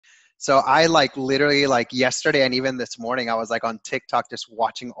So I like literally like yesterday and even this morning, I was like on TikTok just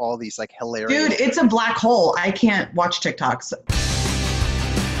watching all these like hilarious. Dude, it's a black hole. I can't watch TikToks.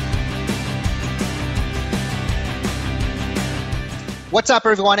 What's up,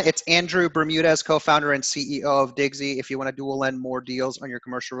 everyone? It's Andrew Bermudez, co-founder and CEO of Digsy. If you want to dual lend more deals on your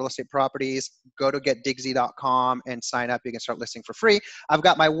commercial real estate properties, go to getdigsy.com and sign up. You can start listing for free. I've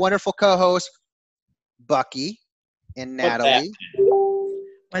got my wonderful co-hosts, Bucky and Natalie.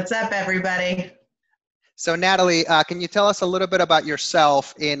 What's up, everybody? So Natalie, can you tell us a little bit about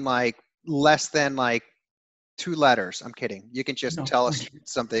yourself in like less than like 2 letters? I'm kidding. You can just tell us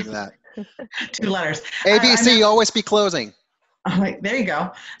something that. 2 letters. ABC, you always be closing. There you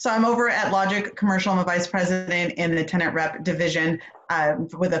go. So I'm over at Logic Commercial. I'm a vice president in the tenant rep division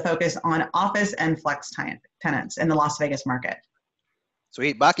with a focus on office and flex tenants in the Las Vegas market.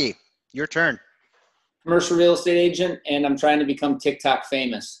 Sweet. Bucky, your turn. Commercial real estate agent, and I'm trying to become TikTok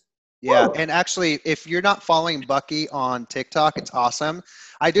famous. Yeah, and actually, if you're not following Bucky on TikTok, it's awesome.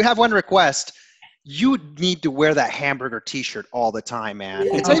 I do have one request. You need to wear that hamburger t-shirt all the time, man.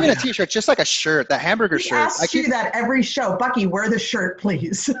 It's not even a t-shirt, it's just like a shirt, that hamburger shirt. I do that every show. Bucky, wear the shirt,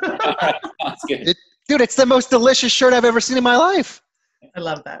 please. That's good. Dude, it's the most delicious shirt I've ever seen in my life. I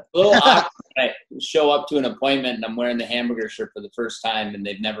love that. A little odd when I show up to an appointment and I'm wearing the hamburger shirt for the first time and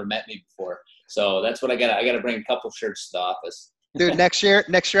they've never met me before. So that's what I got to bring a couple shirts to the office. Dude, next year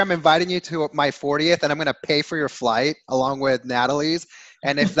I'm inviting you to my 40th and I'm going to pay for your flight along with Natalie's.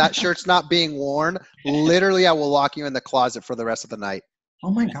 And if that shirt's not being worn, literally I will lock you in the closet for the rest of the night.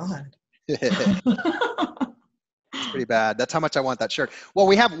 Oh my God. It's pretty bad. That's how much I want that shirt. Well,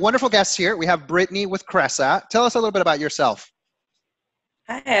 we have wonderful guests here. We have Brittney with CRESA. Tell us a little bit about yourself.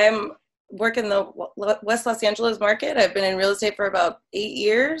 Hi, I'm working the West Los Angeles market. I've been in real estate for about 8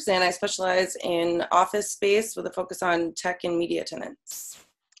 years, and I specialize in office space with a focus on tech and media tenants.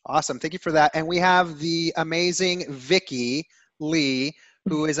 Awesome. Thank you for that. And we have the amazing Vickey Li,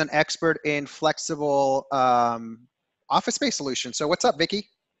 who is an expert in flexible office space solutions. So what's up, Vickey?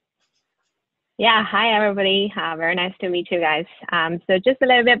 Yeah, hi everybody. Very nice to meet you guys. So just a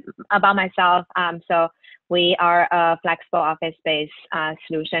little bit about myself. So we are a flexible office space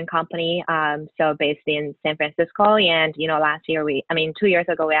solution company. So based in San Francisco, and last year 2 years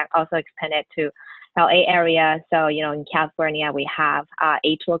ago we also expanded to LA area. So in California we have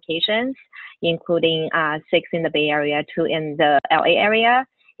 8 locations, including 6 in the Bay Area, 2 in the LA area.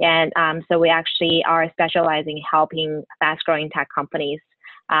 And so we actually are specializing helping fast-growing tech companies,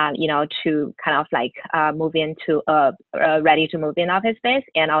 to kind of like move into a ready-to-move-in office space,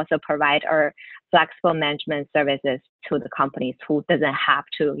 and also provide our flexible management services to the companies who doesn't have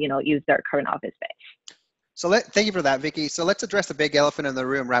to, use their current office space. So thank you for that, Vickey. So let's address the big elephant in the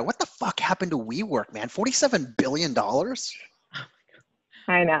room, right? What the fuck happened to WeWork, man? $47 billion?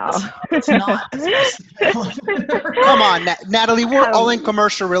 I know. It's not. Come on, Natalie, we're all in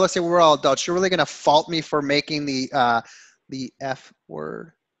commercial real estate. We're all adults. You're really going to fault me for making the F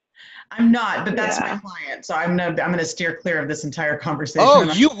word? I'm not, but that's my client. So I'm gonna steer clear of this entire conversation. Oh,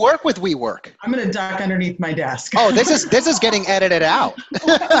 you work with WeWork. I'm gonna duck underneath my desk. Oh, this is getting edited out.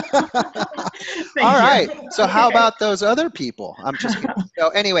 All right. So how about those other people? I'm just kidding. So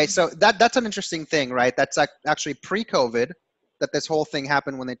anyway, so that's an interesting thing, right? That's actually pre-COVID that this whole thing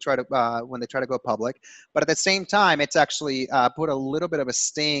happened when they try to go public. But at the same time, it's actually put a little bit of a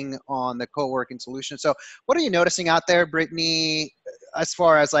sting on the co-working solution. So what are you noticing out there, Brittney, as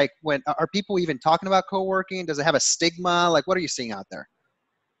far as like are people even talking about co-working? Does it have a stigma? Like, what are you seeing out there?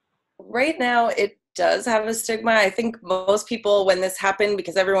 Right now, it does have a stigma. I think most people, when this happened,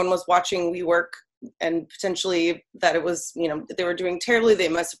 because everyone was watching WeWork and potentially that it was, they were doing terribly, they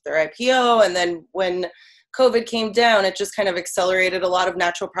messed up their IPO. And then when COVID came down, it just kind of accelerated a lot of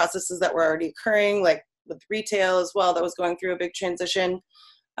natural processes that were already occurring, like with retail as well, that was going through a big transition.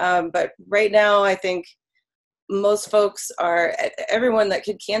 But right now, I think most folks everyone that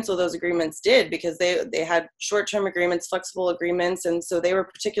could cancel those agreements did, because they had short-term agreements, flexible agreements, and so they were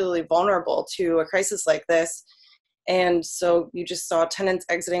particularly vulnerable to a crisis like this. And so you just saw tenants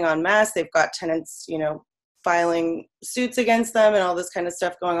exiting en masse. They've got tenants, filing suits against them and all this kind of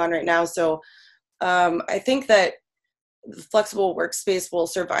stuff going on right now. So I think that the flexible workspace will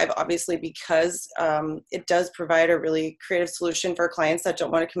survive, obviously, because it does provide a really creative solution for clients that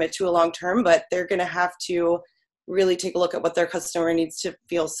don't want to commit to a long term, but they're going to have to really take a look at what their customer needs to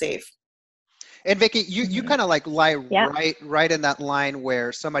feel safe. And Vickey, you kind of like lie right in that line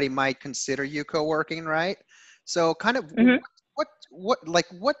where somebody might consider you co-working, right? So kind of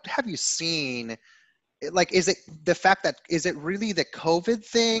what have you seen? Like, is it the fact that, is it really the COVID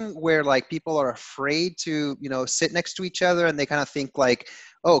thing where like people are afraid to, sit next to each other and they kind of think like,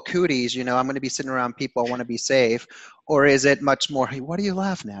 oh, cooties, you know, I'm going to be sitting around people, I want to be safe? Or is it much more, hey, why do you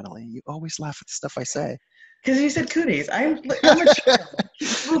laugh, Natalie? You always laugh at the stuff I say. Because you said cooties. I'm a child.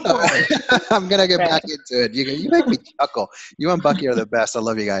 Move forward. I'm going to get back into it. You make me chuckle. You and Bucky are the best. I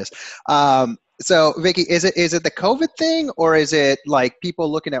love you guys. So Vickey, is it the COVID thing, or is it like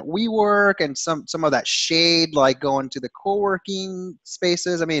people looking at WeWork and some of that shade, like going to the co-working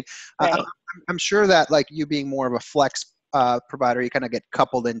spaces? I mean, Right. I'm sure that like you being more of a flex provider, you kind of get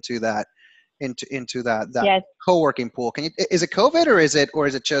coupled into that Yes. co-working pool. Is it COVID, or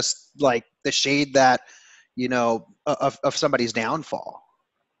is it just like the shade that, you know, of somebody's downfall?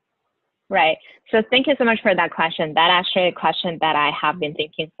 Right. So thank you so much for that question. That actually a question that I have been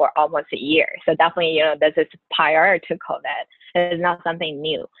thinking for almost a year. So definitely, you know, this is prior to COVID. It's not something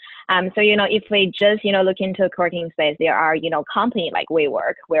new. So, you know, if we just, you know, look into co-working space, there are, you know, companies like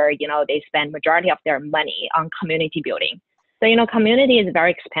WeWork where, you know, they spend majority of their money on community building. So, you know, community is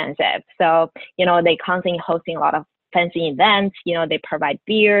very expensive. So, you know, they constantly hosting a lot of fancy events. You know, they provide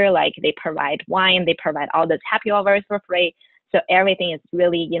beer, like they provide wine, they provide all those happy hours for free. So everything is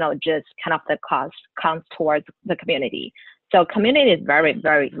really, you know, just kind of the cost comes towards the community. So community is very,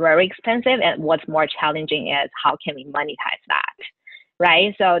 very, very expensive. And what's more challenging is how can we monetize that,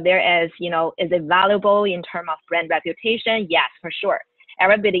 right? So there is, you know, is it valuable in terms of brand reputation? Yes, for sure.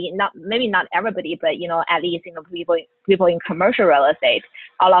 Everybody, maybe not everybody, but, you know, at least, you know, people in commercial real estate,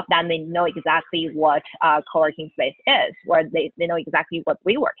 all of them, they know exactly what co-working space is, or they know exactly what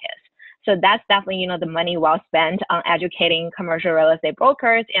WeWork is. So that's definitely, you know, the money well spent on educating commercial real estate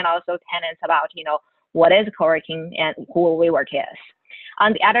brokers and also tenants about, you know, what is co-working and who WeWork is.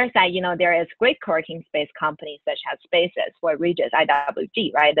 On the other side, you know, there is great co-working space companies such as Spaces or Regis,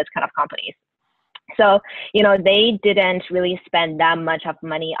 IWG, right? Those kind of companies. So, you know, they didn't really spend that much of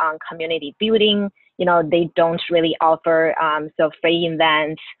money on community building. You know, they don't really offer free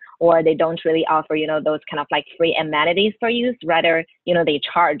events, or they don't really offer, you know, those kind of like free amenities for use. Rather, you know, they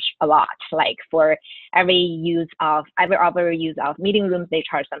charge a lot. Like for every other use of meeting rooms, they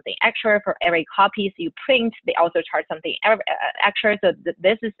charge something extra. For every copies you print, they also charge something extra. So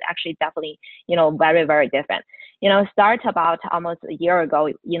this is actually definitely, you know, very, very different. You know, start about almost a year ago,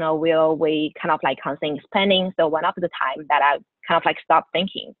 you know, we kind of like constantly expanding. So one of the time that I kind of like stopped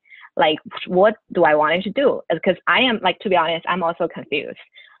thinking, like, what do I want to do? Because I am, like, to be honest, I'm also confused.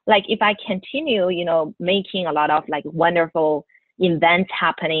 Like, if I continue, you know, making a lot of like wonderful events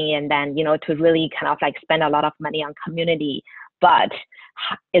happening, and then, you know, to really kind of like spend a lot of money on community, but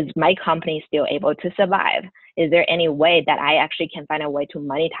is my company still able to survive? Is there any way that I actually can find a way to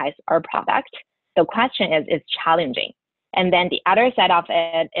monetize our product? The question is challenging. And then the other side of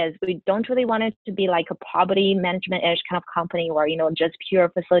it is we don't really want it to be like a property management-ish kind of company, or, you know, just pure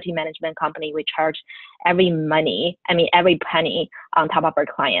facility management company. We charge every penny on top of our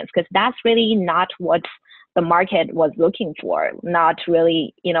clients, because that's really not what the market was looking for. Not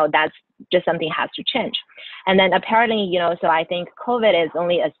really, you know, that's just something has to change. And then apparently, you know, so I think COVID is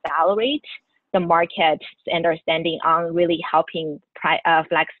only accelerate the market's understanding on really helping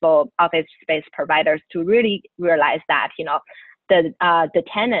flexible office space providers to really realize that, you know, the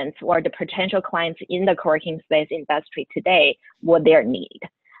tenants or the potential clients in the co-working space industry today, what their need.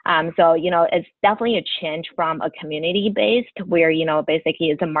 So, you know, it's definitely a change from a community-based where, you know,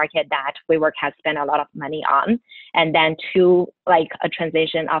 basically it's a market that WeWork has spent a lot of money on, and then to like a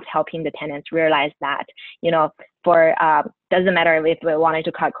transition of helping the tenants realize that, you know, for doesn't matter if we wanted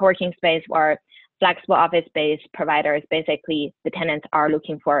to call co-working space or flexible office space providers, basically the tenants are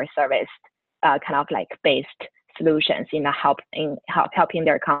looking for a service kind of like based solutions, you know, helping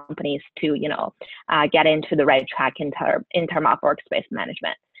their companies to, you know, get into the right track in term of workspace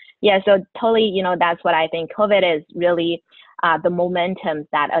management. Yeah, so totally, you know, that's what I think. COVID is really the momentum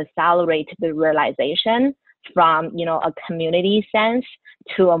that accelerates the realization from, you know, a community sense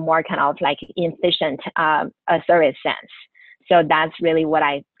to a more kind of like efficient service sense. So that's really what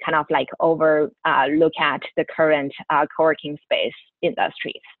I kind of like look at the current co-working space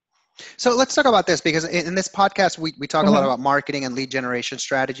industries. So let's talk about this, because in this podcast, we talk a lot about marketing and lead generation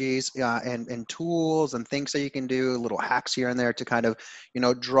strategies and tools and things that you can do, little hacks here and there to kind of, you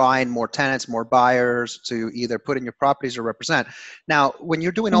know, draw in more tenants, more buyers to either put in your properties or represent. Now, when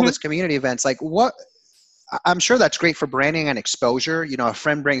you're doing all this community events, like I'm sure that's great for branding and exposure. You know, a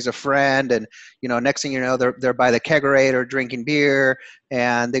friend brings a friend, and, you know, next thing you know, they're by the kegerator drinking beer,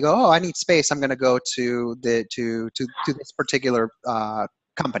 and they go, "Oh, I need space. I'm going to go to this particular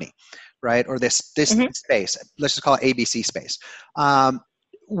company," right? Or this space. Let's just call it ABC space.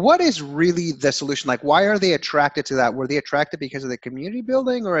 what is really the solution? Like, why are they attracted to that? Were they attracted because of the community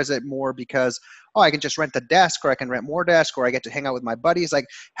building, or is it more because, oh, I can just rent a desk, or I can rent more desk, or I get to hang out with my buddies? Like,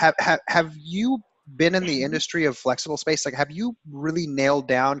 have you been in the industry of flexible space? Like, have you really nailed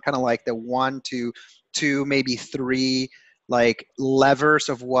down kind of like the 1 to 2, maybe 3, like levers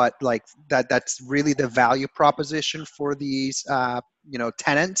of what like that's really the value proposition for these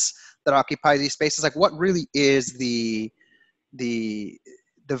tenants that occupy these spaces? Like, what really is the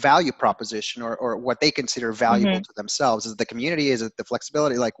value proposition, or what they consider valuable to themselves? Is it the community? Is it the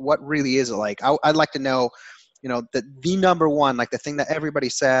flexibility? Like, what really is it? Like, I'd like to know, the number one, like the thing that everybody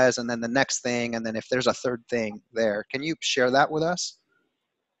says, and then the next thing, and then if there's a third thing there. Can you share that with us?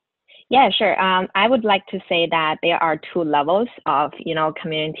 Yeah, sure. I would like to say that there are 2 levels of,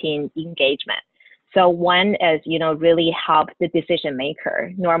 community engagement. So one is, really help the decision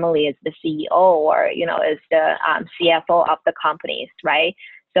maker. Normally it's the CEO or, it's the CFO of the companies, right?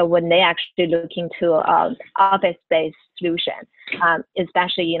 So when they actually look into office-based solution,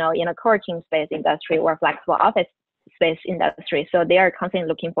 especially, in a co-working space industry or flexible office space industry, so they are constantly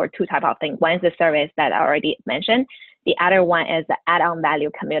looking for 2 types of things. One is the service that I already mentioned. The other one is the add-on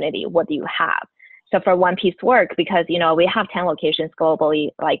value community. What do you have? So for OnePiece Work, because, we have 10 locations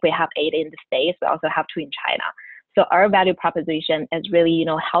globally, like we have 8 in the States, we also have 2 in China. So our value proposition is really,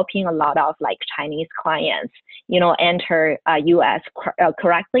 helping a lot of like Chinese clients, enter US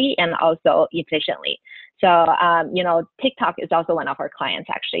correctly and also efficiently. So, TikTok is also one of our clients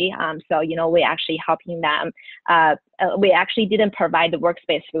actually. So, we actually helping them. We actually didn't provide the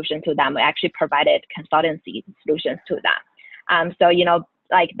workspace solution to them. We actually provided consultancy solutions to them. So,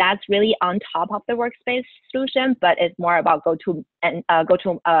 like that's really on top of the workspace solution, but it's more about go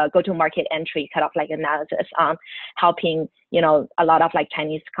to market entry kind of like analysis on helping, a lot of like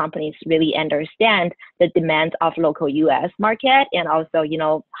Chinese companies really understand the demands of local US market, and also,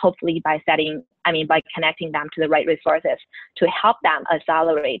 hopefully by connecting them to the right resources to help them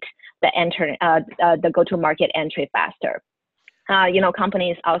accelerate the go to market entry faster.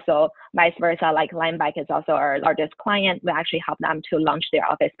 Companies also vice versa, like Lineback is also our largest client. We actually help them to launch their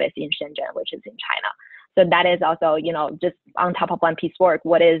office space in Shenzhen, which is in China. So that is also, just on top of OnePiece Work,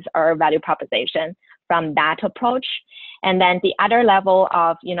 what is our value proposition from that approach? And then the other level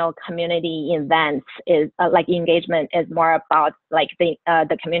of, community events is like engagement is more about like the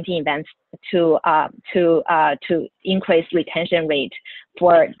community events to increase retention rate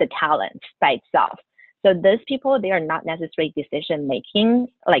for the talent by itself. So those people, they are not necessarily decision making,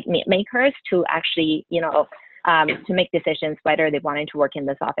 like makers to actually, to make decisions whether they wanted to work in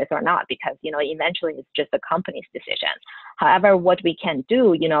this office or not, because, eventually it's just the company's decision. However, what we can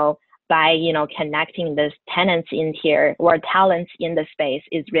do, by, connecting these tenants in here or talents in the space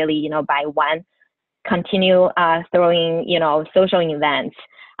is really, by one, continue throwing, social events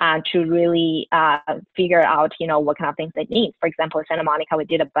to really figure out, what kind of things they need. For example, Santa Monica, we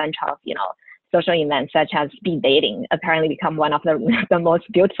did a bunch of, social events such as speed dating apparently become one of the most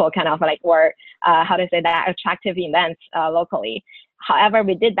beautiful kind of like, or attractive events locally. However,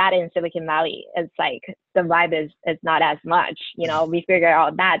 we did that in Silicon Valley. It's like the vibe is not as much, we figure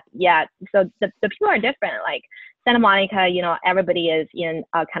out that, yeah. So the people are different. Like Santa Monica, everybody is in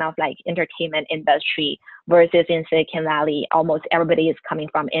a kind of like entertainment industry versus in Silicon Valley, almost everybody is coming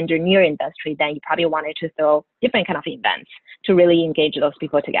from engineering industry. Then you probably wanted to throw different kind of events to really engage those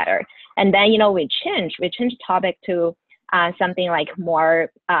people together. And then, we changed topic to something like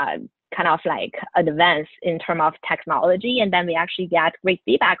more kind of like advanced in terms of technology. And then we actually get great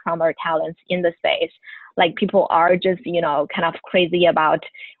feedback from our talents in the space. Like people are just, kind of crazy about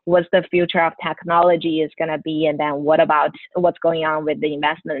what's the future of technology is going to be. And then what about what's going on with the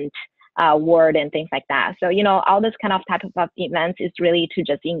investment world and things like that. So, all this kind of type of events is really to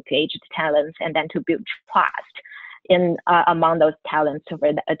just engage the talents and then to build trust in among those talents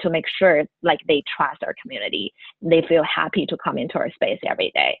to make sure like they trust our community. They feel happy to come into our space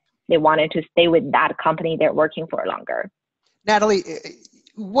every day. They wanted to stay with that company they're working for longer. Natalie,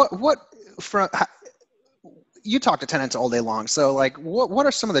 you talk to tenants all day long. So like, what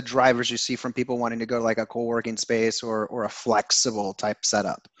are some of the drivers you see from people wanting to go to like a co-working space or a flexible type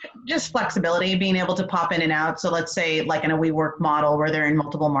setup? Just flexibility, being able to pop in and out. So let's say like in a WeWork model where they're in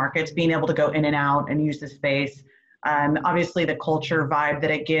multiple markets, being able to go in and out and use the space. Obviously the culture vibe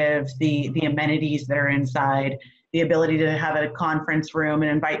that it gives, the amenities that are inside, the ability to have a conference room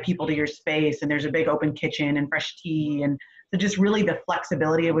and invite people to your space, and there's a big open kitchen and fresh tea, and so just really the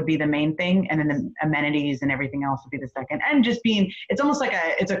flexibility would be the main thing, and then the amenities and everything else would be the second. And just it's almost like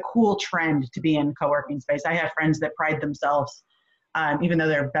it's a cool trend to be in co-working space. I have friends that pride themselves even though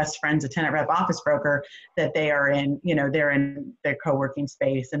they're best friends, a tenant rep office broker, that they are in, they're in their co-working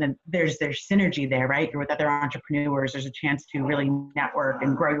space. And then there's synergy there, right? You're with other entrepreneurs. There's a chance to really network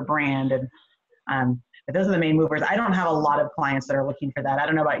and grow your brand. And but those are the main movers. I don't have a lot of clients that are looking for that. I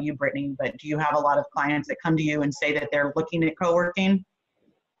don't know about you, Brittney, but do you have a lot of clients that come to you and say that they're looking at co-working?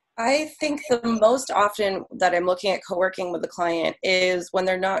 I think the most often that I'm looking at co-working with a client is when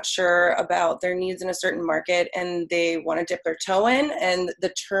they're not sure about their needs in a certain market and they want to dip their toe in. And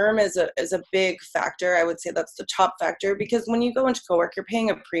the term is a big factor. I would say that's the top factor, because when you go into co-work, you're paying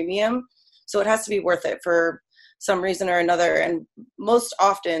a premium. So it has to be worth it for some reason or another. And most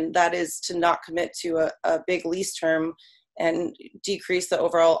often that is to not commit to a big lease term and decrease the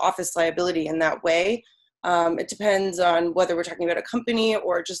overall office liability in that way. It depends on whether we're talking about a company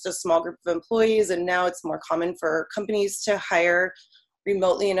or just a small group of employees. And now it's more common for companies to hire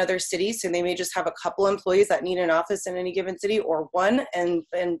remotely in other cities. So they may just have a couple employees that need an office in any given city, or one, and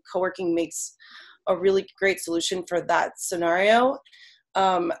co-working makes a really great solution for that scenario.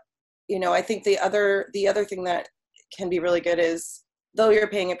 I think the other thing that can be really good is, though you're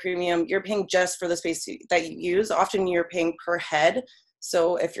paying a premium, you're paying just for the space that you use. Often you're paying per head.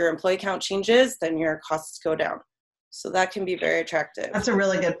 So if your employee count changes, then your costs go down. So that can be very attractive. That's a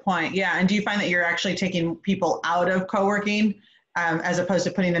really good point. Yeah. And do you find that you're actually taking people out of co-working as opposed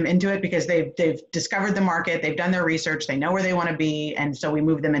to putting them into it because they've discovered the market, they've done their research, they know where they want to be, and so we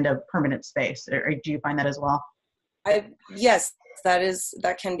move them into permanent space? Or do you find that as well? Yes,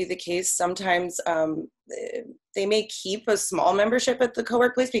 that can be the case. Sometimes they may keep a small membership at the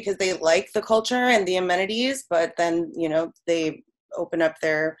co-work place because they like the culture and the amenities, but then they open up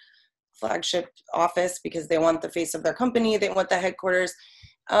their flagship office because they want the face of their company, they want the headquarters.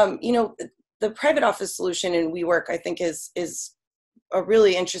 The private office solution in WeWork, I think, is a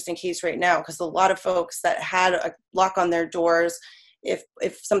really interesting case right now, because a lot of folks that had a lock on their doors, if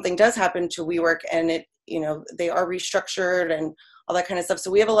something does happen to WeWork and they are restructured and all that kind of stuff.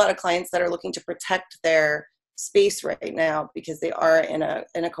 So we have a lot of clients that are looking to protect their space right now because they are in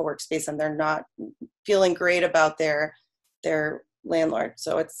a co-work space and they're not feeling great about their landlord.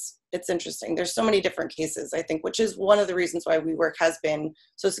 So it's interesting. There's so many different cases, I think, which is one of the reasons why WeWork has been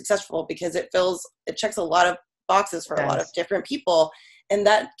so successful, because it checks a lot of boxes for a lot of different people. And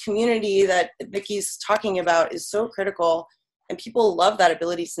that community that Vickey's talking about is so critical, and people love that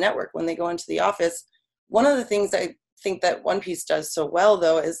ability to network when they go into the office. One of the things I think that OnePiece does so well,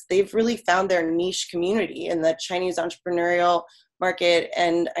 though, is they've really found their niche community in the Chinese entrepreneurial market.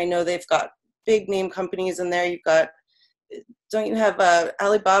 And I know they've got big name companies in there. Don't you have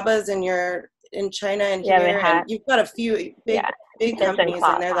Alibaba's in China and here? And you've got a few big companies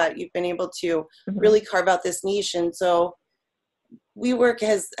in there that you've been able to really carve out this niche. And so WeWork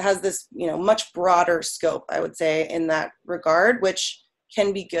has this, much broader scope, I would say, in that regard, which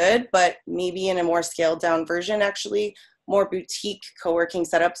can be good, but maybe in a more scaled down version, actually, more boutique co-working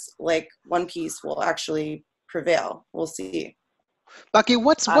setups like OnePiece will actually prevail. We'll see. Bucky,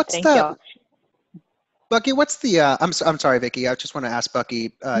 what's the I'm sorry, Vickey. I just want to ask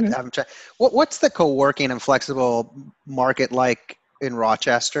Bucky, what's the co-working and flexible market like in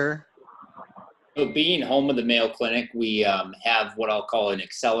Rochester? So being home of the Mayo Clinic, we have what I'll call an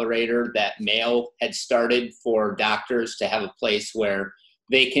accelerator that Mayo had started for doctors to have a place where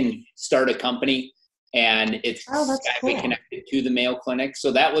they can start a company, and it's connected to the Mayo Clinic. So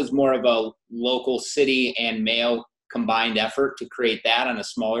that was more of a local city and Mayo combined effort to create that on a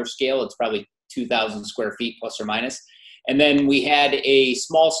smaller scale. It's probably 2,000 square feet plus or minus. And then we had a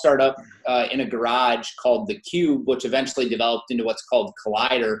small startup in a garage called The Cube, which eventually developed into what's called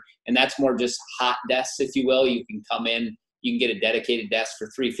Collider. And that's more just hot desks, if you will. You can come in, you can get a dedicated desk for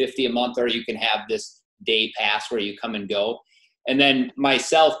 $350 a month, or you can have this day pass where you come and go. And then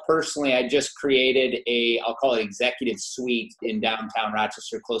myself personally, I just created I'll call it executive suite in downtown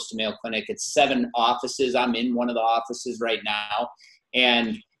Rochester, close to Mayo Clinic. It's 7 offices. I'm in one of the offices right now.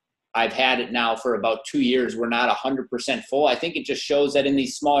 And I've had it now for about 2 years. We're not 100% full. I think it just shows that in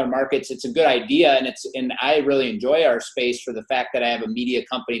these smaller markets, it's a good idea. And I really enjoy our space for the fact that I have a media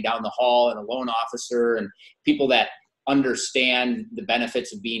company down the hall and a loan officer and people that understand the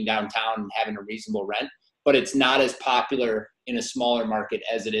benefits of being downtown and having a reasonable rent. But it's not as popular in a smaller market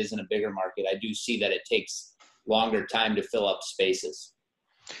as it is in a bigger market. I do see that it takes longer time to fill up spaces.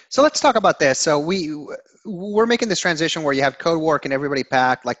 So let's talk about this. So we're making this transition where you have co-work and everybody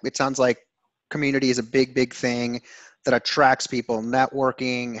packed. Like, it sounds like community is a big thing that attracts people.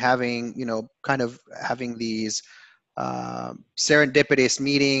 Networking, having these serendipitous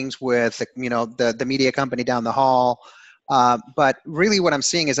meetings with the media company down the hall. But really what I'm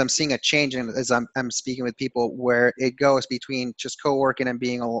seeing is I'm seeing a change in, as I'm speaking with people, where it goes between just co-working and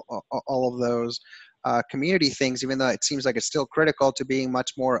being all of those community things, even though it seems like it's still critical, to being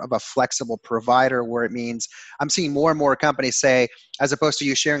much more of a flexible provider, where it means I'm seeing more and more companies say, as opposed to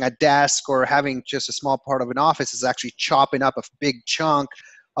you sharing a desk or having just a small part of an office, is actually chopping up a big chunk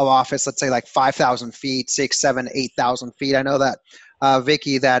of office, let's say like 5,000 feet, 6, 7, 8,000 feet. I know that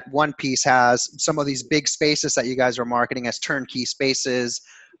Vickey, that OnePiece has some of these big spaces that you guys are marketing as turnkey spaces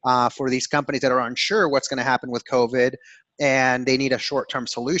for these companies that are unsure what's going to happen with COVID, and they need a short-term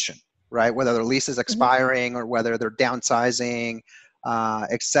solution, right? Whether their lease is expiring or whether they're downsizing,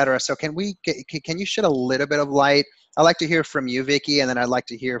 et cetera. So can you shed a little bit of light? I'd like to hear from you, Vickey, and then I'd like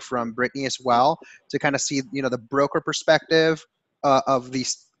to hear from Brittney as well, to kind of see, the broker perspective of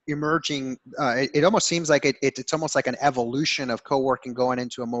these emerging. It almost seems like it's almost like an evolution of co-working going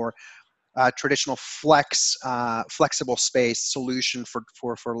into a more traditional flexible space solution for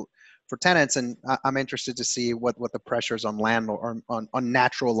tenants, and I'm interested to see what the pressures on landlord on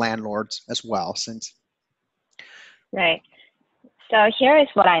natural landlords as well. Since Right. So here is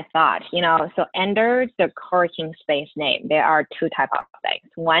what I thought. So under the co-working space name, there are two types of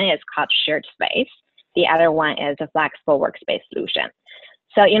things. One is called shared space. The other one is a flexible workspace solution.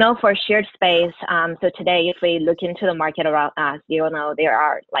 So, for shared space, so today, if we look into the market around us, there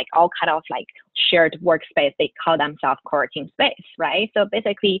are like all kind of like shared workspace. They call themselves co-working space, right? So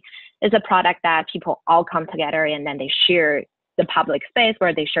basically, it's a product that people all come together and then they share the public space,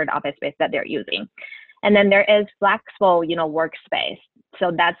 where they share the office space that they're using. And then there is flexible, workspace.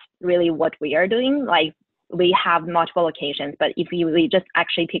 So that's really what we are doing. Like, we have multiple locations, but if we just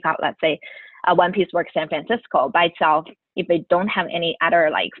actually pick out, let's say, OnePiece Work San Francisco by itself, if they don't have any other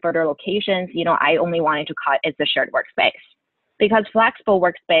like further locations, I only wanted to call it a shared workspace. Because flexible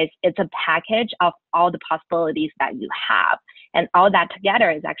workspace, it's a package of all the possibilities that you have. And all that together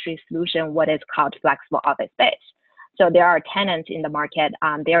is actually a solution, what is called flexible office space. So there are tenants in the market,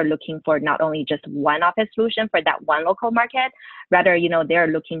 they're looking for not only just one office solution for that one local market, rather, they're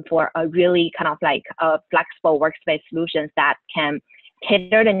looking for a really kind of like a flexible workspace solutions that can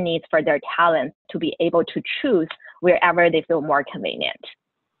cater the needs for their talents to be able to choose wherever they feel more convenient.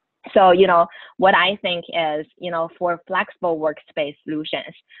 So, what I think is, for flexible workspace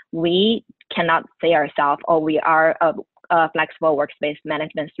solutions, we cannot say ourselves, oh, we are a flexible workspace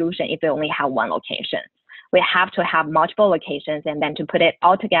management solution if we only have one location. We have to have multiple locations, and then to put it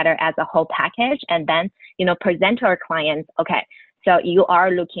all together as a whole package, and then, present to our clients, okay, so you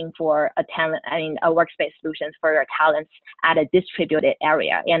are looking for a workspace solutions for your talents at a distributed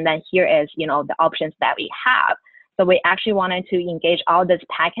area. And then here is, the options that we have. So we actually wanted to engage all this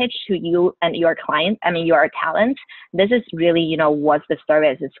package to you and your clients, your talents. This is really, what the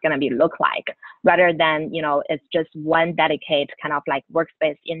service is going to be look like, rather than, it's just one dedicated kind of like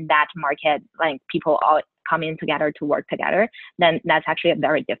workspace in that market, like people all coming together to work together. Then that's actually a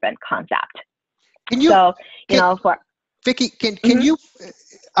very different concept. Vickey, can you?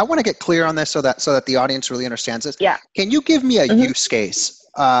 I want to get clear on this so that the audience really understands this. Yeah. Can you give me a use case?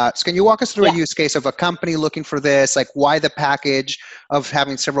 So can you walk us through a use case of a company looking for this? Like, why the package of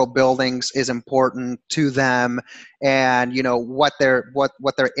having several buildings is important to them, and what their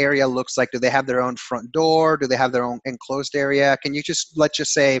area looks like. Do they have their own front door? Do they have their own enclosed area? Can you let's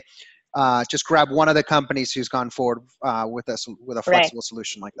just say, just grab one of the companies who's gone forward with a flexible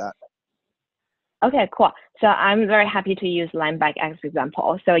solution like that. Okay, cool. So I'm very happy to use Lineback as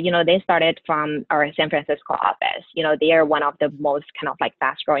example. So, they started from our San Francisco office. They are one of the most kind of like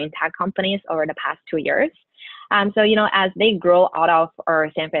fast growing tech companies over the past 2 years. So, as they grow out of our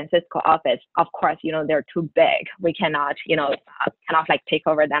San Francisco office, of course, they're too big. We cannot, kind of like take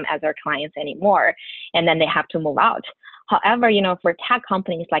over them as our clients anymore. And then they have to move out. However, for tech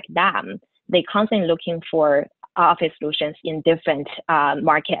companies like them, they constantly looking for office solutions in different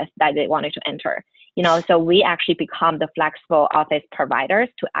markets that they wanted to enter. So we actually become the flexible office providers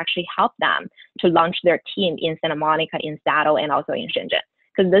to actually help them to launch their team in Santa Monica, in Seattle, and also in Shenzhen.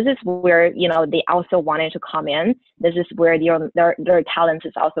 Because this is where, they also wanted to come in. This is where their talent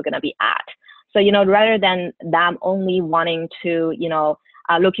is also going to be at. So, rather than them only wanting to,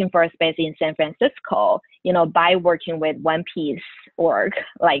 looking for a space in San Francisco, by working with OnePiece Work,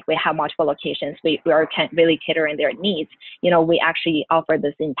 like we have multiple locations, we are really catering their needs. We actually offer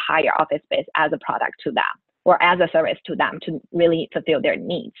this entire office space as a product to them, or as a service to them, to really fulfill their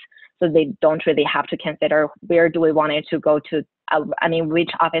needs. So they don't really have to consider where do we want it to go to,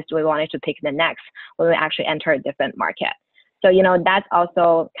 which office do we want it to pick the next when we actually enter a different market. So, that's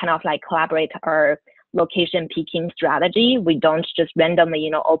also kind of like collaborate our location picking strategy. We don't just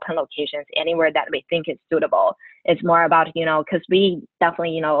randomly, open locations anywhere that we think is suitable. It's more about, because we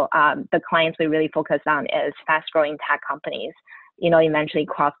definitely, the clients we really focus on is fast growing tech companies, eventually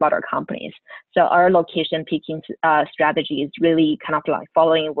cross-border companies. So our location picking strategy is really kind of like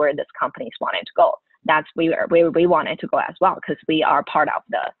following where this company is wanting to go. That's where we wanted to go as well, because we are part of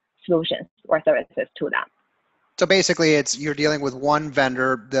the solutions or services to them. So basically, you're dealing with one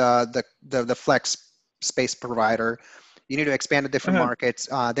vendor, the flex space provider. You need to expand to different markets.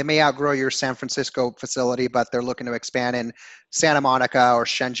 They may outgrow your San Francisco facility, but they're looking to expand in Santa Monica or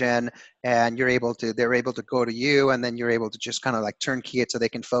Shenzhen, and they're able to go to you, and then you're able to just kind of like turnkey it so they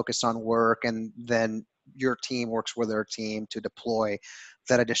can focus on work, and then your team works with their team to deploy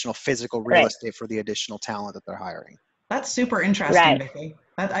that additional physical real estate for the additional talent that they're hiring. That's super interesting, Vickey.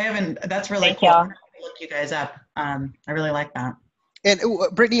 That's really cool. I'm gonna look you guys up. I really like that. And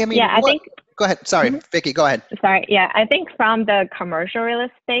Brittney, I think. Go ahead. Sorry, Vickey, go ahead. Sorry. Yeah, I think from the commercial real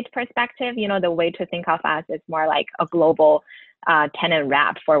estate perspective, the way to think of us is more like a global tenant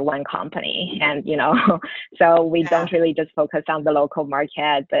rep for one company. And, so we don't really just focus on the local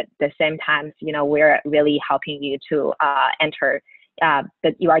market, but at the same time, we're really helping you to enter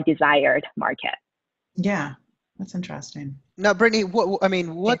your desired market. Yeah, that's interesting. Now, Brittney,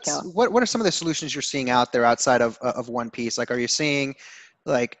 what are some of the solutions you're seeing out there outside of OnePiece? Like, are you seeing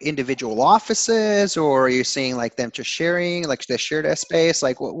like individual offices, or are you seeing like them just sharing, like they shared a space?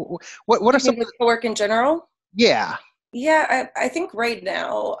 Like, what are some of the work in general? Yeah. Yeah, I think right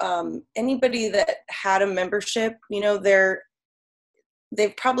now, anybody that had a membership, they've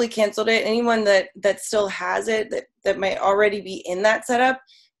probably canceled it. Anyone that still has it, that might already be in that setup.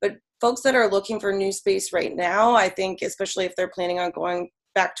 But folks that are looking for new space right now, I think, especially if they're planning on going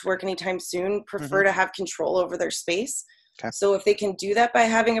back to work anytime soon, prefer to have control over their space. Okay. So if they can do that by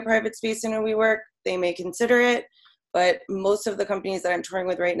having a private space in a WeWork, they may consider it. But most of the companies that I'm touring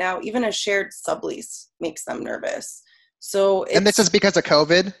with right now, even a shared sublease makes them nervous. And this is because of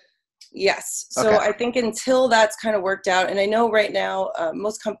COVID? Yes. So I think until that's kind of worked out, and I know right now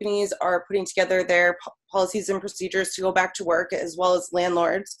most companies are putting together their policies and procedures to go back to work, as well as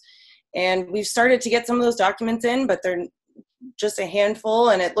landlords. And we've started to get some of those documents in, but they're just a handful.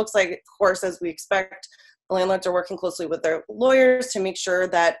 And it looks like, of course, as we expect, the landlords are working closely with their lawyers to make sure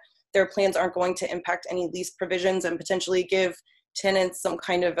that their plans aren't going to impact any lease provisions and potentially give tenants some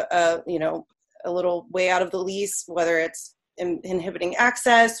kind of, a little way out of the lease, whether it's inhibiting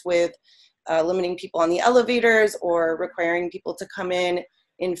access with limiting people on the elevators or requiring people to come in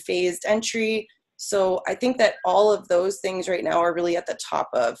phased entry. So I think that all of those things right now are really at the top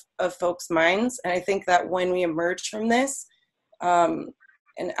of folks' minds. And I think that when we emerge from this, and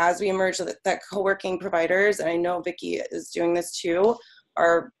as we emerge, that co-working providers, and I know Vickey is doing this too,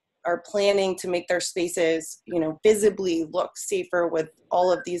 are planning to make their spaces, visibly look safer with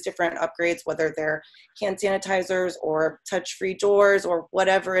all of these different upgrades, whether they're hand sanitizers or touch-free doors or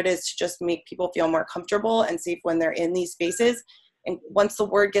whatever it is, to just make people feel more comfortable and safe when they're in these spaces. And once the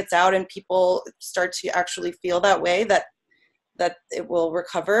word gets out and people start to actually feel that way, that it will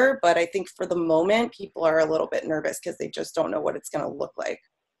recover. But I think for the moment, people are a little bit nervous because they just don't know what it's going to look like.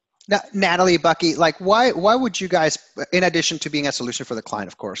 Now, Natalie, Bucky, like why would you guys, in addition to being a solution for the client,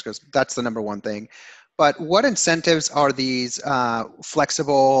 of course, because that's the number one thing, but what incentives are these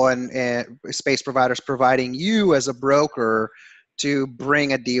flexible and space providers providing you as a broker to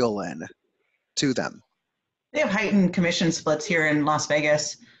bring a deal in to them? They have heightened commission splits here in Las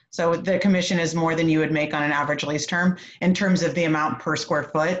Vegas. So the commission is more than you would make on an average lease term in terms of the amount per square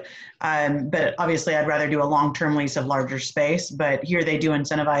foot. But obviously I'd rather do a long-term lease of larger space, but here they do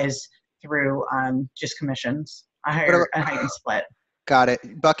incentivize through just commissions, a heightened split. Got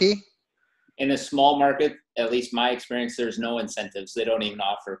it. Bucky? In a small market, at least my experience, there's no incentives. They don't even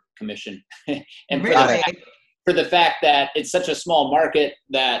offer commission. And for the fact that it's such a small market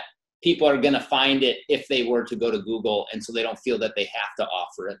that people are going to find it if they were to go to Google, and so they don't feel that they have to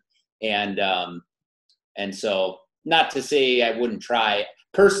offer it. And so, not to say I wouldn't try.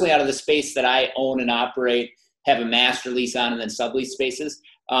 Personally, out of the space that I own and operate, have a master lease on and then sublease spaces,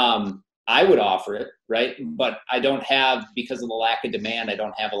 I would offer it, right? But I don't have, because of the lack of demand, I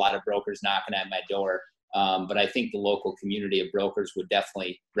don't have a lot of brokers knocking at my door. But I think the local community of brokers would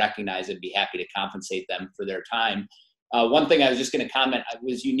definitely recognize it and be happy to compensate them for their time. One thing I was just going to comment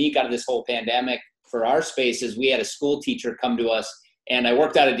was unique out of this whole pandemic for our space is we had a school teacher come to us, and I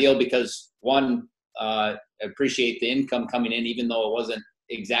worked out a deal because, one, appreciate the income coming in, even though it wasn't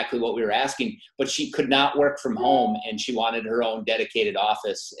exactly what we were asking, but she could not work from home and she wanted her own dedicated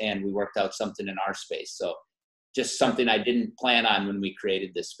office, and we worked out something in our space. So just something I didn't plan on when we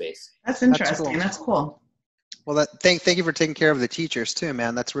created this space. That's interesting. That's cool. Well, thank you for taking care of the teachers too,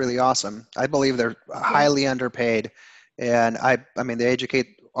 man. That's really awesome. I believe they're highly underpaid, and I mean, they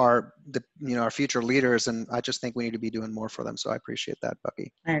educate our future leaders, and I just think we need to be doing more for them. So I appreciate that,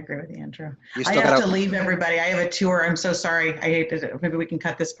 Bucky. I agree with you, Andrew. I have to leave, everybody. I have a tour. I'm so sorry. I hate to. Maybe we can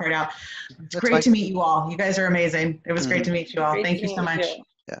cut this part out. It's great to meet you all. You guys are amazing. It was great to meet you all. Thank you so much.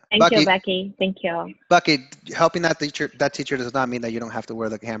 Yeah. Thank you, Becky. Thank you. Bucky, helping that teacher does not mean that you don't have to wear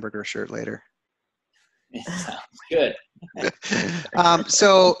the hamburger shirt later. Sounds good.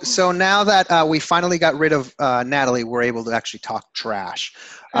 So now that we finally got rid of Natalie, we're able to actually talk trash.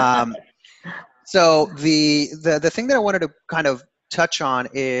 So the thing that I wanted to kind of touch on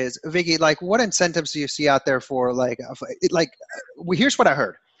is, Vickey, like, what incentives do you see out there for here's what I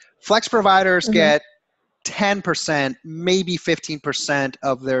heard. Flex providers get 10%, maybe 15%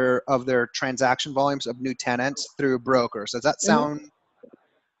 of their transaction volumes of new tenants through brokers. Does that sound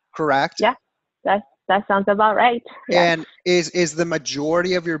correct? Yeah, that sounds about right. Yeah. And is the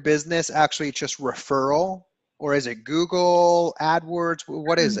majority of your business actually just referral, or is it Google AdWords?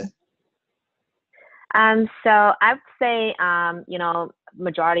 What is it? So I would say,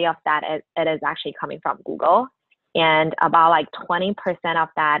 majority of that it is actually coming from Google, and about like 20% of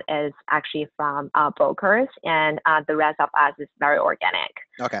that is actually from brokers, and the rest of us is very organic.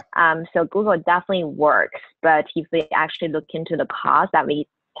 Okay. So Google definitely works, but if we actually look into the cost that we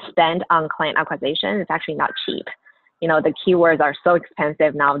spend on client acquisition, it's actually not cheap. The keywords are so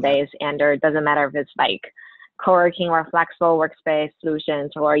expensive nowadays, and it doesn't matter if it's like co-working or flexible workspace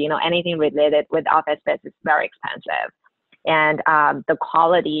solutions or anything related with office space is very expensive, and the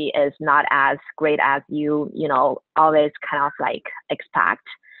quality is not as great as you always kind of like expect.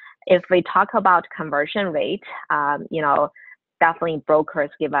 If we talk about conversion rate, definitely brokers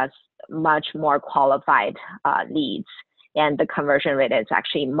give us much more qualified leads, and the conversion rate is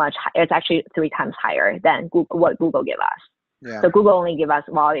actually it's actually 3 times higher than what Google give us. Yeah. So Google only give us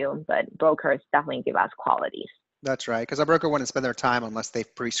volume, but brokers definitely give us qualities. That's right, because a broker wouldn't spend their time unless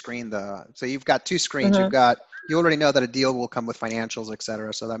they've pre-screened so you've got 2 screens. You already know that a deal will come with financials, et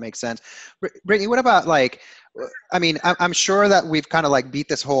cetera. So that makes sense. Brittney, what about I'm sure that we've kind of like beat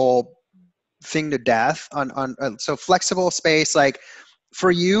this whole thing to death on so flexible space, like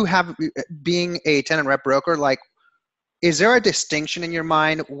for you being a tenant rep broker, like, is there a distinction in your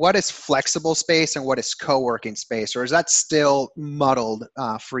mind? What is flexible space and what is co-working space? Or is that still muddled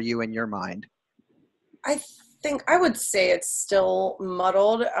for you in your mind? I think I would say it's still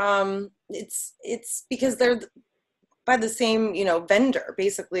muddled. It's because they're by the same, vendor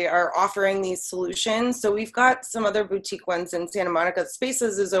basically are offering these solutions. So we've got some other boutique ones in Santa Monica.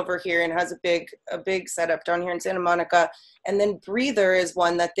 Spaces is over here and has a big setup down here in Santa Monica. And then Breather is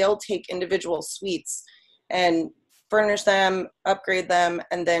one that they'll take individual suites and furnish them, upgrade them,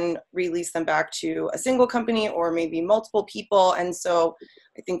 and then release them back to a single company or maybe multiple people. And so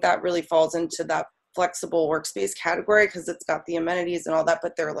I think that really falls into that flexible workspace category because it's got the amenities and all that,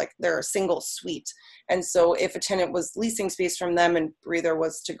 but they're a single suite. And so if a tenant was leasing space from them and Breather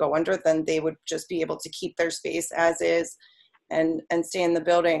was to go under, then they would just be able to keep their space as is and stay in the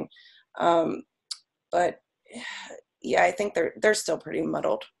building. But yeah, I think they're still pretty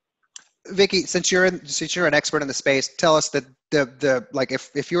muddled. Vickey, since you're an expert in the space, tell us that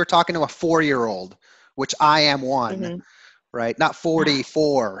if you were talking to a 4-year-old, which I am one, right? Not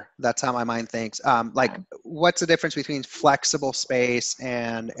 44. That's how my mind thinks. What's the difference between flexible space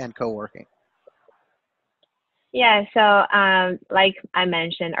and co-working? Yeah. So, like I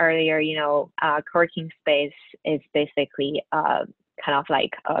mentioned earlier, co-working space is basically kind of like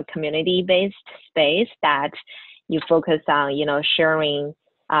a community-based space that you focus on, sharing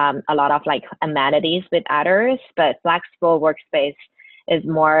a lot of like amenities with others, but flexible workspace is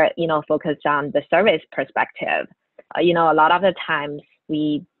more, focused on the service perspective. A lot of the times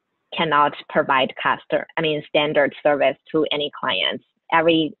we cannot provide standard service to any clients.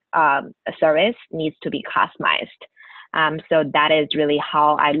 Every service needs to be customized. So that is really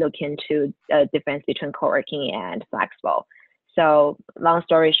how I look into the difference between co-working and flexible. So long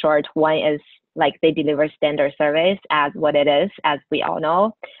story short, one is like they deliver standard service as what it is, as we all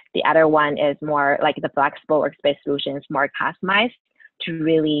know. The other one is more like the flexible workspace solutions, more customized to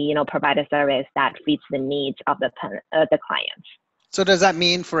really, provide a service that fits the needs of the clients. So does that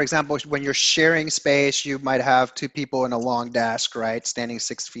mean, for example, when you're sharing space, you might have 2 people in a long desk, right, standing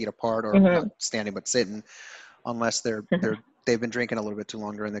 6 feet apart, or not standing but sitting, unless they've been drinking a little bit too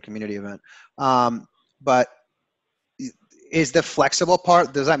long during the community event. But is the flexible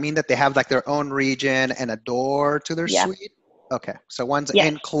part, does that mean that they have like their own region and a door to their suite? Okay, so one's Yes,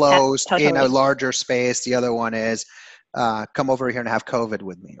 enclosed in a totally. larger space. The other one is come over here and have COVID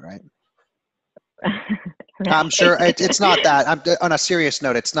with me, right? I'm sure it's not that. On a serious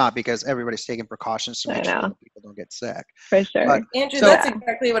note, it's not, because everybody's taking precautions to I make sure know, that people don't get sick. for sure. But Andrew, so that's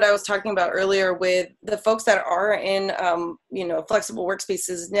exactly what I was talking about earlier with the folks that are in, flexible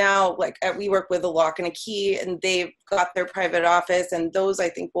workspaces now. Like we work with a lock and a key, and they've got their private office, and those I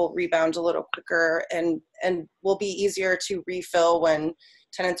think will rebound a little quicker and will be easier to refill when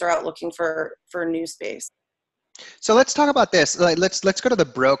tenants are out looking for new space. So let's talk about this. Let's go to the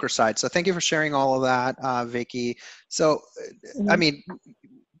broker side. So thank you for sharing all of that, Vicky. So, I mean,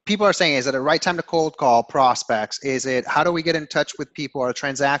 people are saying, is it a right time to cold call prospects? Is it, how do we get in touch with people? Are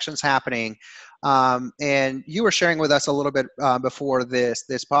transactions happening? And you were sharing with us a little bit before this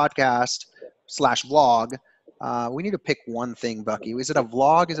podcast / vlog. We need to pick one thing, Bucky. Is it a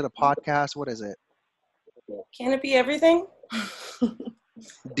vlog? Is it a podcast? What is it? Can it be everything?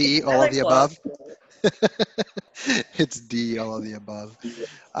 D, all of the above. It's D, all of the above.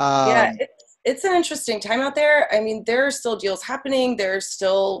 Yeah, it's an interesting time out there. I mean, there are still deals happening. There's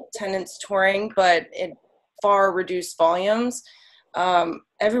still tenants touring, but in far reduced volumes.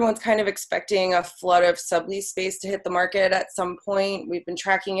 Everyone's kind of expecting a flood of sublease space to hit the market at some point. We've been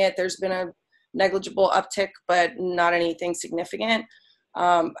tracking it. There's been a negligible uptick, but not anything significant.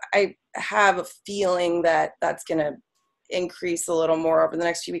 I have a feeling that that's going to increase a little more over the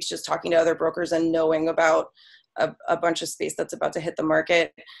next few weeks, just talking to other brokers and knowing about a bunch of space that's about to hit the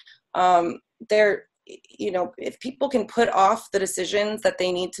market. If people can put off the decisions that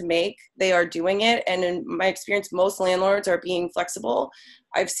they need to make, they are doing it. And in my experience, most landlords are being flexible.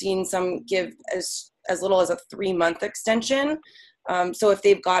 I've seen some give as little as a 3-month extension. So if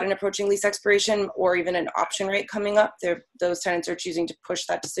they've got an approaching lease expiration or even an option rate coming up, those tenants are choosing to push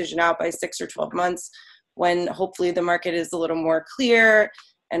that decision out by 6 or 12 months when hopefully the market is a little more clear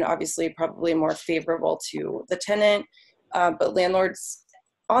and obviously probably more favorable to the tenant. But landlords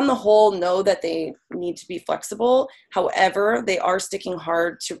on the whole know that they need to be flexible. However, they are sticking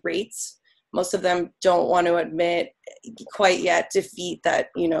hard to rates. Most of them don't want to admit quite yet defeat that,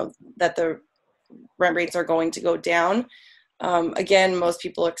 that the rent rates are going to go down. Again, most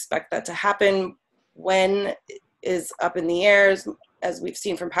people expect that to happen. When is up in the air, as we've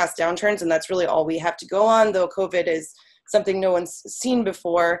seen from past downturns, and that's really all we have to go on, though COVID is something no one's seen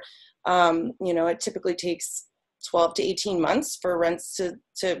before. It typically takes 12 to 18 months for rents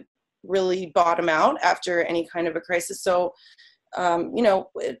to really bottom out after any kind of a crisis. So,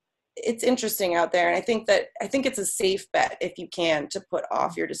 it's interesting out there. And I think it's a safe bet if you can to put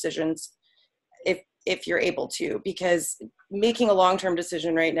off your decisions if you're able to, because making a long-term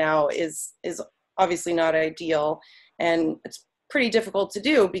decision right now is obviously not ideal. And it's pretty difficult to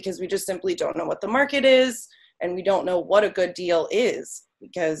do because we just simply don't know what the market is. And we don't know what a good deal is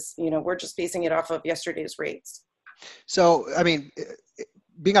because, we're just basing it off of yesterday's rates. So, I mean,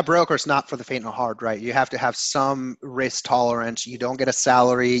 being a broker is not for the faint of heart, right? You have to have some risk tolerance. You don't get a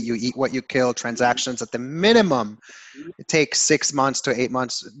salary. You eat what you kill. Transactions at the minimum, it takes 6 months to 8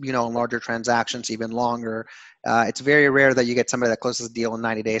 months, larger transactions, even longer. It's very rare that you get somebody that closes a deal in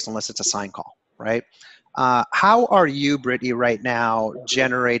 90 days unless it's a sign call, right? How are you, Brittney, right now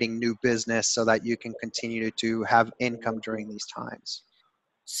generating new business so that you can continue to have income during these times?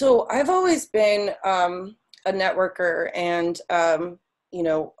 So I've always been a networker, and I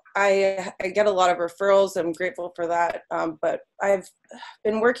get a lot of referrals. I'm grateful for that. But I've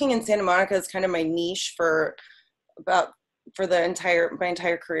been working in Santa Monica as kind of my niche for my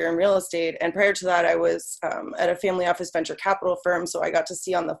entire career in real estate. And prior to that, I was at a family office venture capital firm. So I got to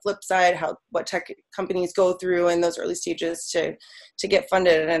see on the flip side what tech companies go through in those early stages to get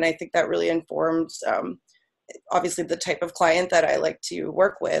funded. And I think that really informed obviously the type of client that I like to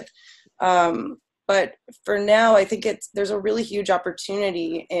work with. But for now, I think there's a really huge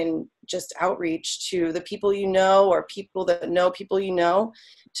opportunity in just outreach to the people or people that know people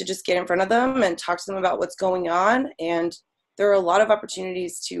to just get in front of them and talk to them about what's going on. And there are a lot of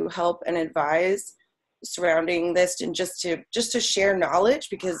opportunities to help and advise surrounding this, and just to share knowledge,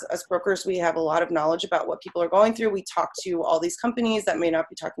 because as brokers, we have a lot of knowledge about what people are going through. We talk to all these companies that may not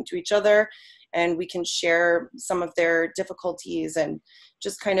be talking to each other, and we can share some of their difficulties and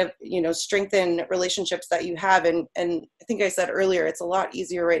just kind of, strengthen relationships that you have. And I think I said earlier, it's a lot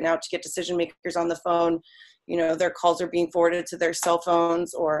easier right now to get decision makers on the phone. Their calls are being forwarded to their cell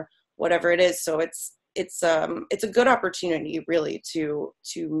phones or whatever it is. So it's a good opportunity really to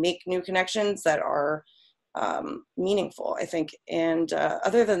make new connections that are meaningful, I think. And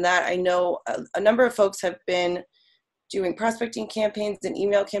other than that, I know a number of folks have been doing prospecting campaigns and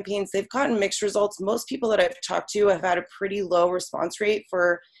email campaigns, they've gotten mixed results. Most people that I've talked to have had a pretty low response rate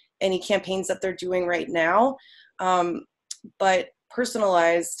for any campaigns that they're doing right now. But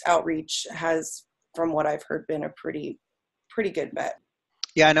personalized outreach has, from what I've heard, been a pretty good bet.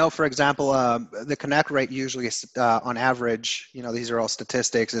 Yeah, I know, for example, the connect rate usually is on average, these are all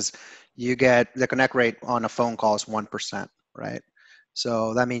statistics, is you get the connect rate on a phone call is 1%, right?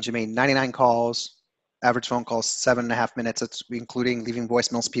 So that means you made 99 calls, average phone calls, 7.5 minutes. That's including leaving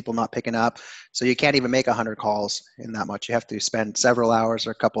voicemails, people not picking up. So you can't even make 100 calls in that much. You have to spend several hours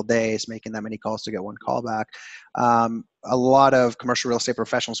or a couple of days making that many calls to get one call back. A lot of commercial real estate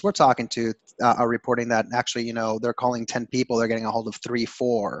professionals we're talking to are reporting that actually, they're calling 10 people, they're getting a hold of 3,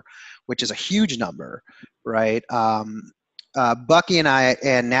 4, which is a huge number, right? Bucky and I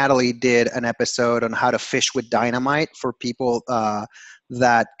and Natalie did an episode on how to fish with dynamite for people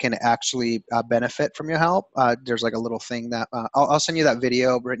that can actually benefit from your help. There's like a little thing that I'll send you that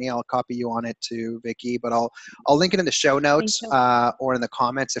video, Brittney. I'll copy you on it to Vicky, but I'll link it in the show notes or in the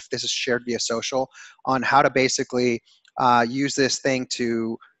comments if this is shared via social on how to basically use this thing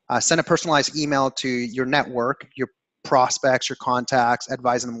to send a personalized email to your network, your prospects, your contacts,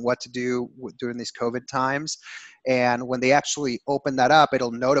 advising them what to do during these COVID times. And when they actually open that up,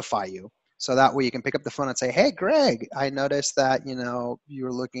 it'll notify you. So that way you can pick up the phone and say, hey, Greg, I noticed that, you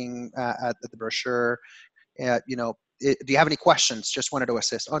were looking at the brochure. Do you have any questions? Just wanted to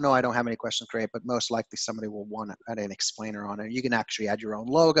assist. Oh, no, I don't have any questions. Great. But most likely somebody will want an explainer on it. You can actually add your own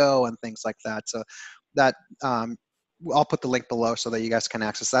logo and things like that. So that I'll put the link below so that you guys can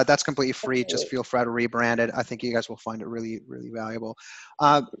access that. That's completely free. Just feel free to rebrand it. I think you guys will find it really, really valuable.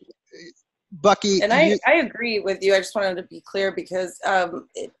 Bucky. And I agree with you. I just wanted to be clear because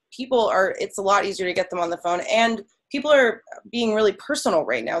it's a lot easier to get them on the phone, and people are being really personal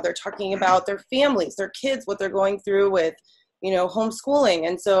right now. They're talking about their families, their kids, what they're going through with, homeschooling.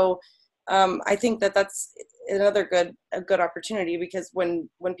 And so I think that that's another good opportunity, because when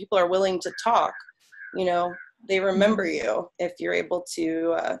people are willing to talk, they remember you if you're able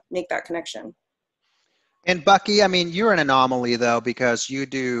to make that connection. And Bucky, I mean, you're an anomaly though, because you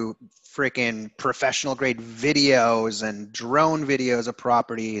do freaking professional grade videos and drone videos of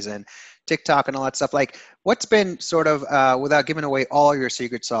properties and TikTok and all that stuff. Like, what's been sort of, without giving away all your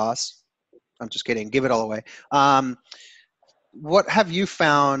secret sauce, I'm just kidding, give it all away. What have you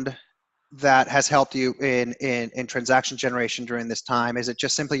found that has helped you in transaction generation during this time? Is it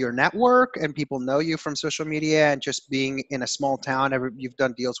just simply your network and people know you from social media and just being in a small town, you've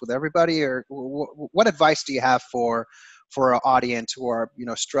done deals with everybody? Or what advice do you have for an audience who are,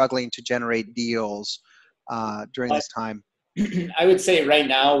 struggling to generate deals during this time? I would say right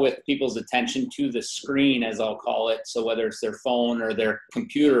now, with people's attention to the screen, as I'll call it, so whether it's their phone or their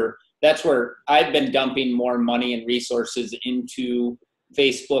computer, that's where I've been dumping more money and resources into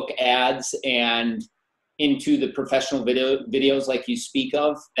Facebook ads and into the professional videos like you speak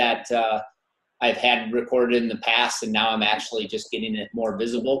of that I've had recorded in the past, and now I'm actually just getting it more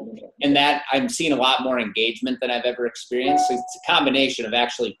visible. And that I'm seeing a lot more engagement than I've ever experienced. So it's a combination of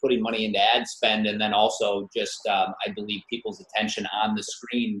actually putting money into ad spend and then also just, I believe, people's attention on the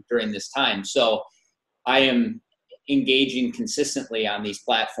screen during this time. So I am engaging consistently on these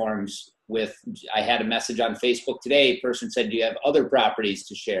platforms I had a message on Facebook today. A person said, do you have other properties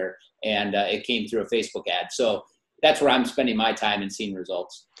to share? And it came through a Facebook ad. So that's where I'm spending my time and seeing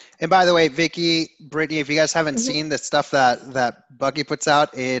results. And by the way, Vicky, Brittney, if you guys haven't seen the stuff that Bucky puts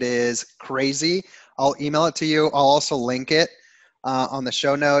out, it is crazy. I'll email it to you. I'll also link it on the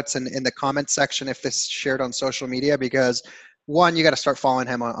show notes and in the comments section if this is shared on social media, because one, you got to start following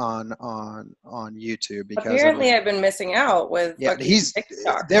him on YouTube, because apparently I've been missing out with he's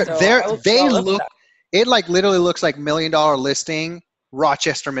TikTok. They look, it like literally looks like $1 million listing,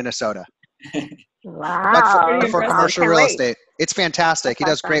 Rochester, Minnesota. Wow. For commercial real estate. It's fantastic. He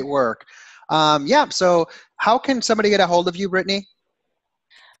does great work. So how can somebody get a hold of you, Brittney?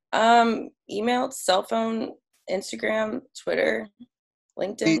 Email, cell phone, Instagram, Twitter,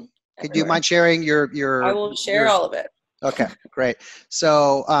 LinkedIn. Could you mind sharing your I will share all of it. Okay, great.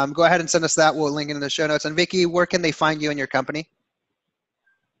 So go ahead and send us that. We'll link it in the show notes. And Vicky, where can they find you and your company?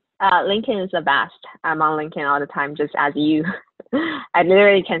 LinkedIn is the best. I'm on LinkedIn all the time, just as you. I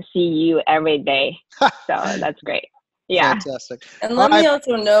literally can see you every day. So that's great. Yeah. Fantastic. And let me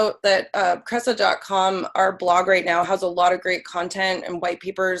also note that CRESA.com, our blog right now, has a lot of great content and white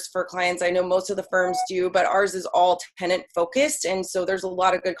papers for clients. I know most of the firms do, but ours is all tenant focused. And so there's a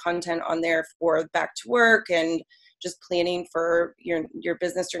lot of good content on there for back to work and just planning for your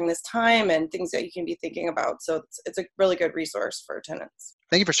business during this time and things that you can be thinking about. So it's a really good resource for tenants.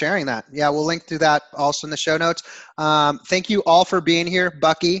 Thank you for sharing that. Yeah, we'll link to that also in the show notes. Thank you all for being here.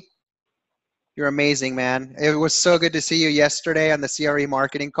 Bucky, you're amazing, man. It was so good to see you yesterday on the CRE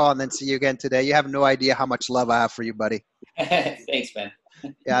marketing call and then see you again today. You have no idea how much love I have for you, buddy. Thanks, man.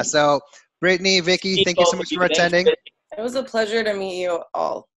 Yeah, so Brittney, Vicky, thank you so much for attending. It was a pleasure to meet you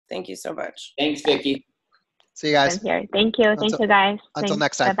all. Thank you so much. Thanks, Vicky. See you guys. Thank you. Thank you, guys. Until Thanks.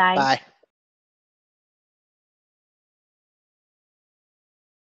 next time. Bye-bye. Bye.